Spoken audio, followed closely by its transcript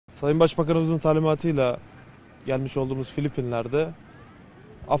Sayın Başbakanımızın talimatıyla gelmiş olduğumuz Filipinler'de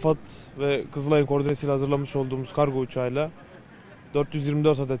AFAD ve Kızılay'ın koordinesiyle hazırlamış olduğumuz kargo uçağıyla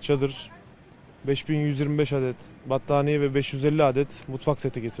 424 adet çadır, 5125 adet battaniye ve 550 adet mutfak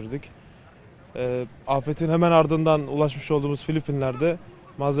seti getirdik. Afetin hemen ardından ulaşmış olduğumuz Filipinler'de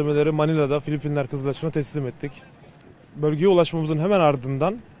malzemeleri Manila'da Filipinler Kızılayı'na teslim ettik. Bölgeye ulaşmamızın hemen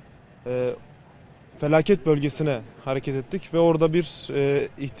ardından felaket bölgesine hareket ettik ve orada bir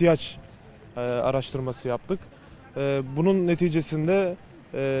ihtiyaç araştırması yaptık. Bunun neticesinde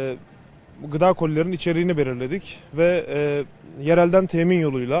gıda kolilerinin içeriğini belirledik ve yerelden temin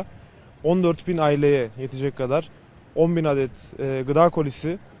yoluyla 14 bin aileye yetecek kadar 10 bin adet gıda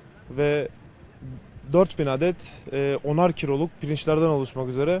kolisi ve 4 bin adet 10'ar kiloluk pirinçlerden oluşmak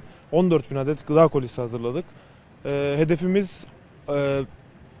üzere 14 bin adet gıda kolisi hazırladık. Hedefimiz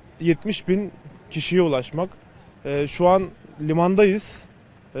 70 bin kişiye ulaşmak. Şu an limandayız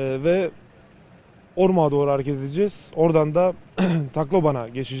ve Orma'ya doğru hareket edeceğiz. Oradan da Tacloban'a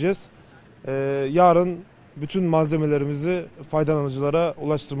geçeceğiz. Yarın bütün malzemelerimizi faydalanıcılara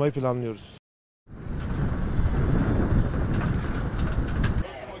ulaştırmayı planlıyoruz.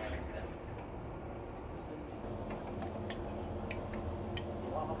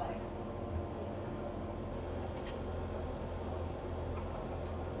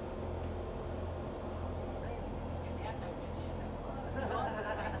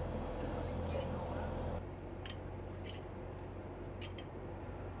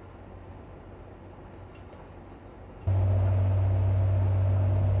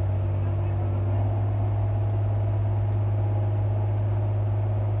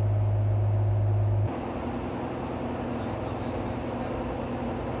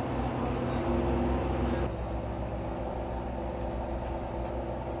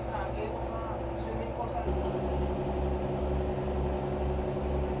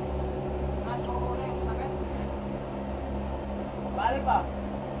 Balik pa.